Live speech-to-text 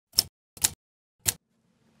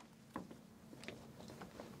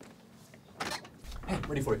Hey,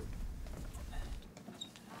 ready for you.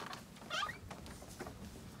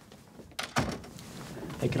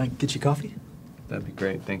 Hey, can I get you coffee? That'd be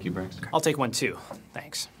great. Thank you, Brax. I'll take one too.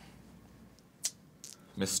 Thanks.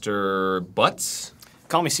 Mr. Butts?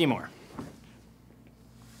 Call me Seymour.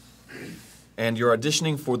 And you're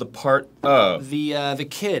auditioning for the part of? The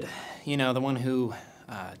kid. You know, the one who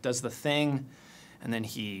does the thing, and then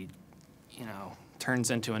he, you know, turns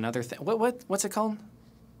into another thing. What's it called?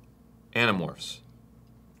 Animorphs.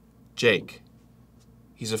 Jake.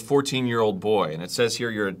 He's a 14-year-old boy, and it says here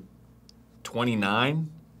you're 29,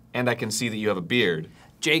 and I can see that you have a beard.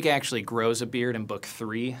 Jake actually grows a beard in book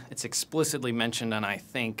 3. It's explicitly mentioned on, I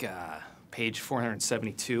think, page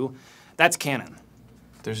 472. That's canon.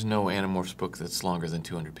 There's no Animorphs book that's longer than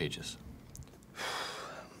 200 pages.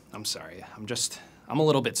 I'm sorry. I'm a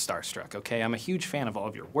little bit starstruck, okay? I'm a huge fan of all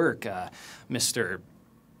of your work, Mr.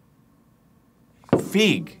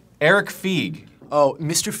 Feig. Eric Feig. Oh,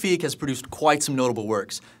 Mr. Feig has produced quite some notable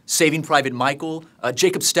works. Saving Private Michael,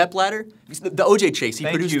 Jacob's Stepladder, the OJ chase, he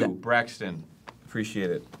produced that. Thank you, Braxton.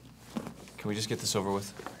 Appreciate it. Can we just get this over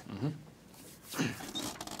with?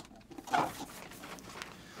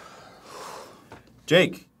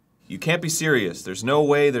 Jake, you can't be serious. There's no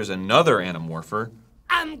way there's another Animorpher.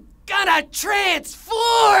 I'm gonna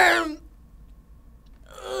transform!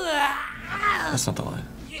 That's not the line.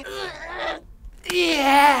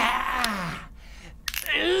 Yeah!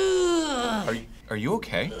 Are you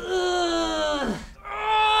okay?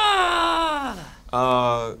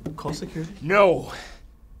 Call security? No.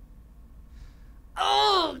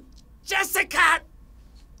 Oh, Jessica!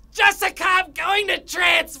 Jessica, I'm going to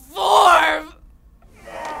transform!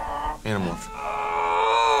 Animorph.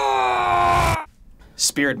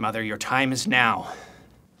 Spirit Mother, your time is now.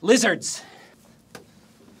 Lizards!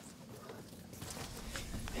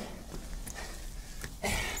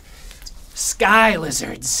 Sky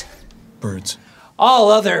lizards. Birds.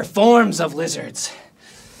 All other forms of lizards.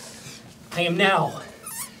 I am now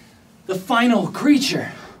the final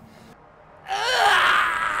creature.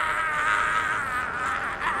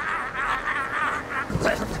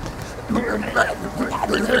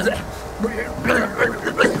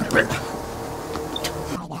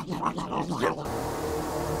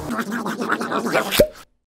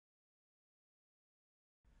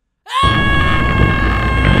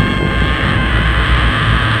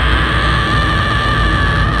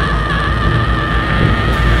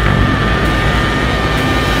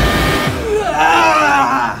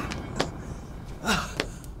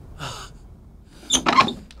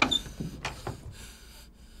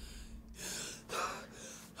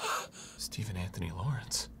 Stephen Anthony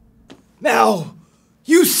Lawrence. Now,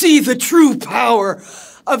 you see the true power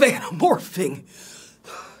of anamorphing.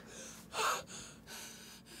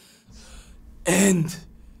 And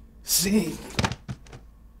sing.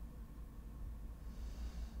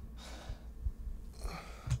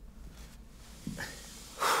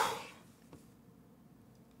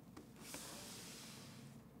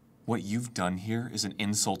 What you've done here is an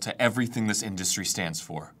insult to everything this industry stands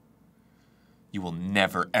for. You will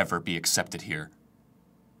never, ever be accepted here.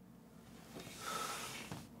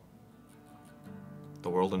 The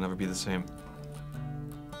world will never be the same.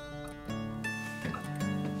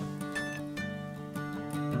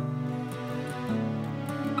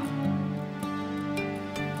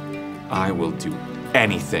 I will do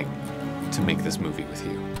anything to make this movie with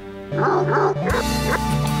you.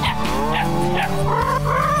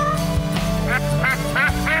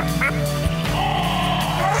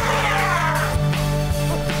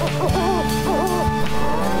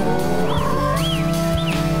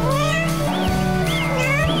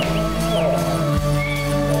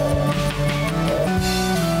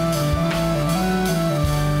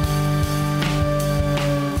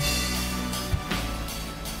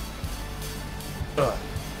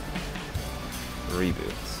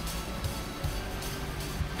 Reboot.